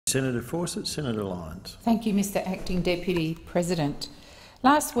Senator Fawcett, Senator Lyons. Thank you, Mr Acting Deputy President.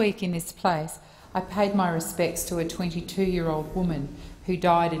 Last week in this place, I paid my respects to a 22-year-old woman who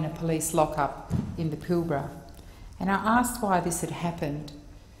died in a police lockup in the Pilbara, and I asked why this had happened.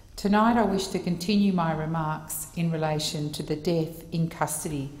 Tonight I wish to continue my remarks in relation to the death in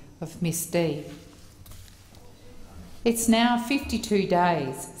custody of Ms Dhu. It's now 52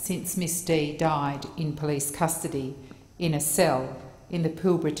 days since Ms Dhu died in police custody in a cell in the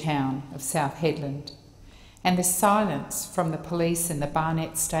Pilbara town of South Hedland, and the silence from the police and the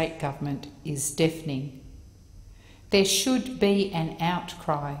Barnett State Government is deafening. There should be an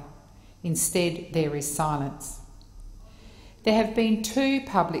outcry. Instead, there is silence. There have been 2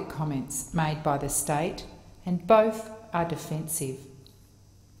 public comments made by the state, and both are defensive.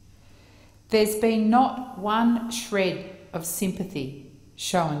 There's been not one shred of sympathy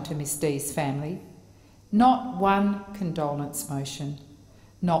shown to Ms Dhu's family, not one condolence motion,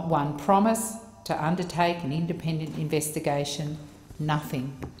 not one promise to undertake an independent investigation,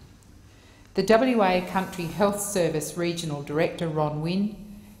 nothing. The WA Country Health Service Regional Director, Ron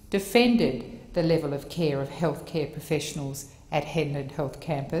Wynne, defended the level of care of healthcare professionals at Hedland Health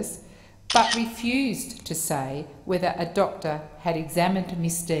Campus, but refused to say whether a doctor had examined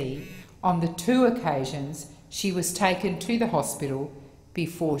Ms Dhu on the 2 occasions she was taken to the hospital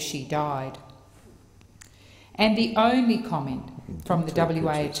before she died. And the only comment from the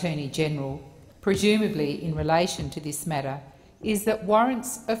WA Attorney-General, presumably in relation to this matter, is that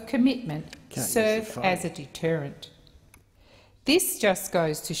warrants of commitment serve as a deterrent. This just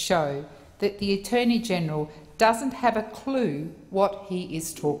goes to show that the Attorney-General doesn't have a clue what he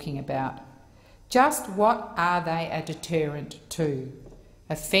is talking about. Just what are they a deterrent to?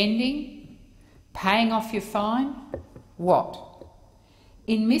 Offending? Paying off your fine? What?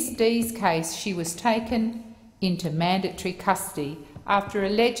 In Ms Dhu's case, she was taken into mandatory custody after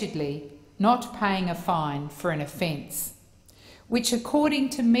allegedly not paying a fine for an offence, which, according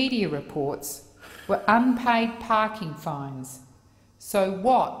to media reports, were unpaid parking fines. So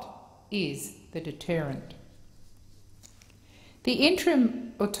what is the deterrent? The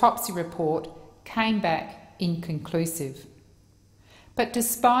interim autopsy report came back inconclusive. But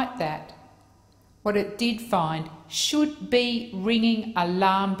despite that, what it did find should be ringing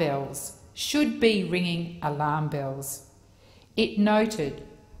alarm bells, It noted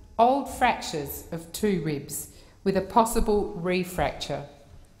old fractures of 2 ribs with a possible refracture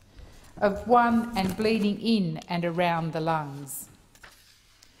of 1 and bleeding in and around the lungs,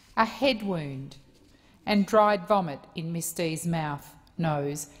 a head wound and dried vomit in Ms Dhu's mouth,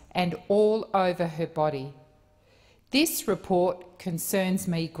 nose and all over her body. This report concerns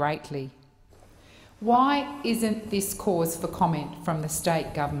me greatly. Why isn't this cause for comment from the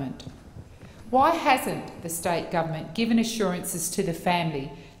state government? Why hasn't the state government given assurances to the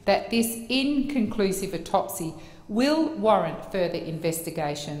family that this inconclusive autopsy will warrant further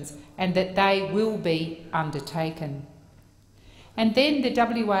investigations and that they will be undertaken? And then the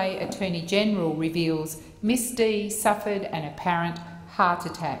WA Attorney-General reveals Ms Dhu suffered an apparent heart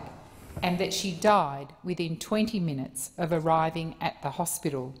attack and that she died within 20 minutes of arriving at the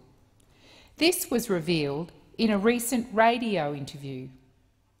hospital. This was revealed in a recent radio interview.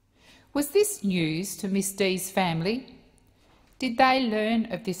 Was this news to Ms Dhu's family? Did they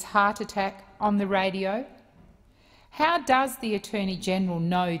learn of this heart attack on the radio? How does the Attorney-General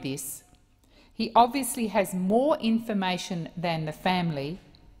know this? He obviously has more information than the family.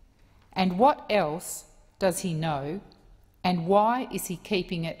 And what else does he know, and why is he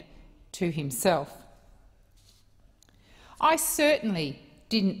keeping it to himself? I certainly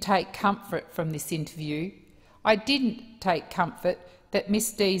didn't take comfort from this interview. I didn't take comfort that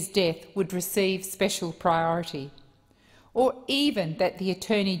Ms Dhu's death would receive special priority, or even that the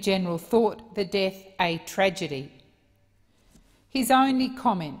Attorney-General thought the death a tragedy. His only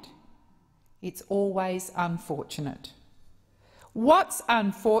comment: it's always unfortunate. What's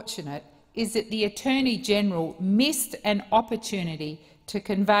unfortunate is that the Attorney-General missed an opportunity to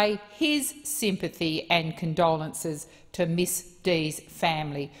convey his sympathy and condolences to Ms Dhu's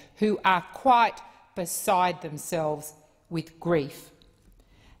family, who are quite beside themselves with grief.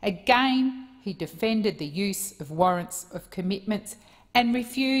 Again, he defended the use of warrants of commitments and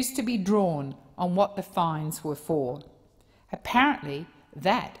refused to be drawn on what the fines were for. Apparently,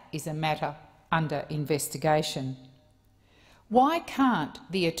 that is a matter under investigation. Why can't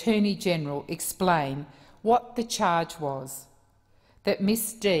the Attorney-General explain what the charge was that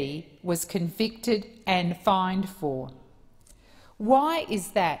Ms Dhu was convicted and fined for? Why is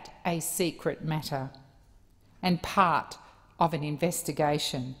that a secret matter and part of an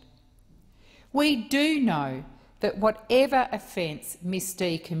investigation? We do know that whatever offence Ms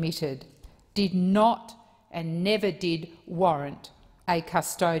D committed did not and never did warrant a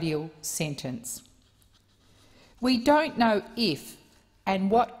custodial sentence. We don't know if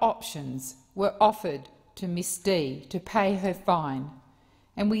and what options were offered to Ms D to pay her fine,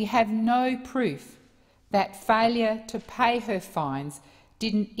 and we have no proof that failure to pay her fines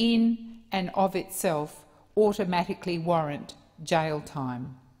didn't in and of itself automatically warrant jail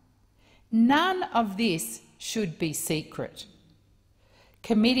time. None of this should be secret.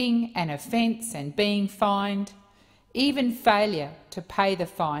 Committing an offence and being fined, even failure to pay the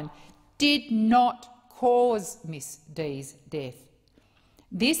fine, did not cause Ms D's death.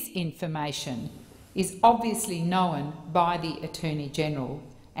 This information is obviously known by the Attorney-General,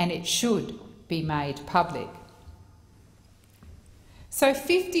 and it should be made public. So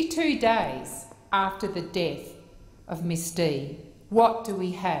 52 days after the death of Ms D, what do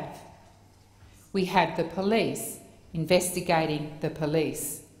we have? We have the police investigating the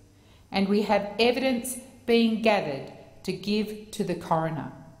police, and we have evidence being gathered to give to the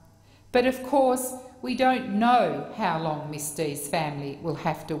coroner. But of course, we don't know how long Ms D's family will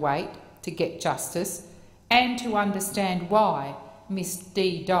have to wait to get justice and to understand why Ms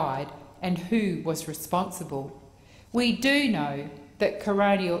D died and who was responsible. We do know that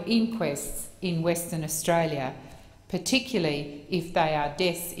coronial inquests in Western Australia, particularly if they are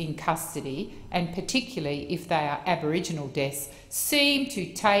deaths in custody and particularly if they are Aboriginal deaths, seem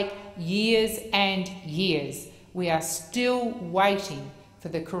to take years and years. We are still waiting for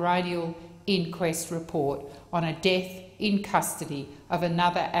the coronial inquest report on a death in custody of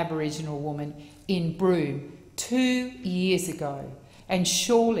another Aboriginal woman in Broome 2 years ago. And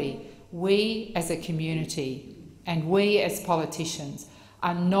surely we as a community and we as politicians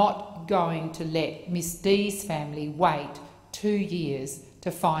are not going to let Ms D's family wait 2 years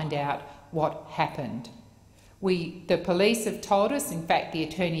to find out what happened. The police have told us, in fact the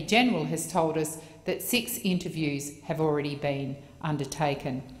Attorney-General has told us, that 6 interviews have already been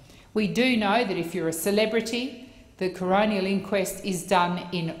undertaken. We do know that if you're a celebrity, the coronial inquest is done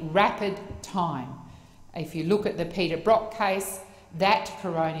in rapid time. If you look at the Peter Brock case, that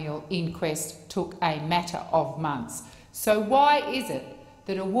coronial inquest took a matter of months. So why is it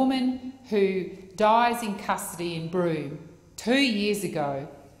that a woman who dies in custody in Broome 2 years ago,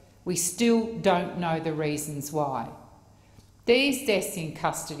 we still don't know the reasons why? These deaths in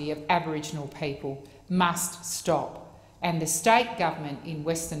custody of Aboriginal people must stop, and the state government in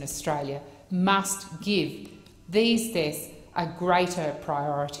Western Australia must give these deaths a greater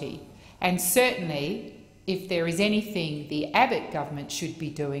priority. And certainly, if there is anything the Abbott government should be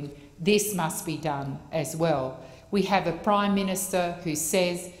doing, this must be done as well. We have a Prime Minister who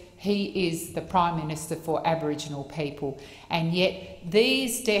says he is the Prime Minister for Aboriginal people, and yet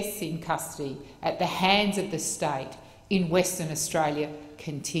these deaths in custody at the hands of the state in Western Australia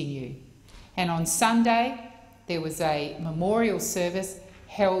continue. And on Sunday there was a memorial service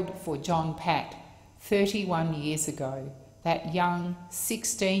held for John Pat 31 years ago. That young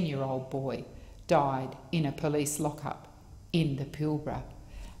 16-year-old boy died in a police lockup in the Pilbara.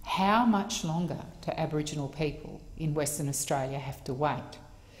 How much longer do Aboriginal people in Western Australia have to wait?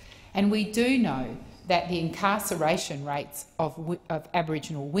 And we do know that the incarceration rates of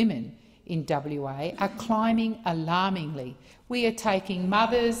Aboriginal women in WA are climbing alarmingly. We are taking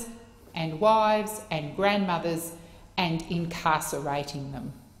mothers and wives and grandmothers and incarcerating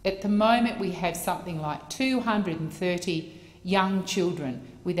them. At the moment we have something like 230 young children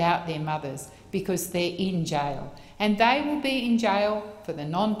without their mothers because they're in jail. And they will be in jail for the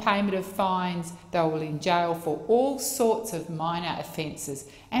non-payment of fines, they will be in jail for all sorts of minor offences.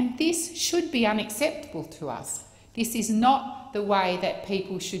 And this should be unacceptable to us. This is not the way that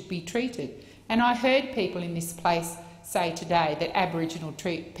people should be treated. And I heard people in this place say today that Aboriginal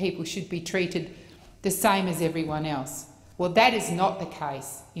people should be treated the same as everyone else. Well, that is not the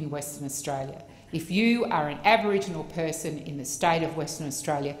case in Western Australia. If you are an Aboriginal person in the state of Western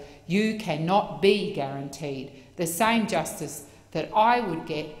Australia, you cannot be guaranteed the same justice that I would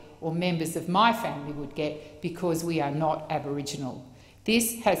get or members of my family would get because we are not Aboriginal.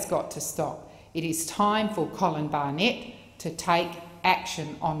 This has got to stop. It is time for Colin Barnett to take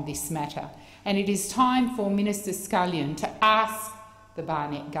action on this matter. And it is time for Minister Scullion to ask the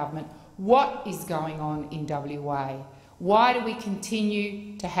Barnett government what is going on in WA. Why do we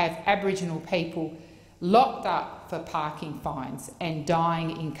continue to have Aboriginal people locked up for parking fines and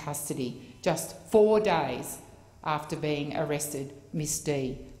dying in custody? Just 4 days after being arrested, Ms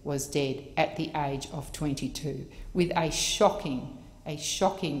D was dead at the age of 22, with a shocking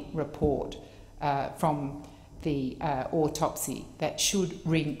report from the autopsy that should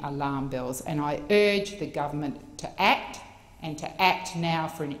ring alarm bells. And I urge the government to act, and to act now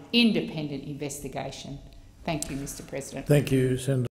for an independent investigation. Thank you, Mr. President. Thank you, Senator.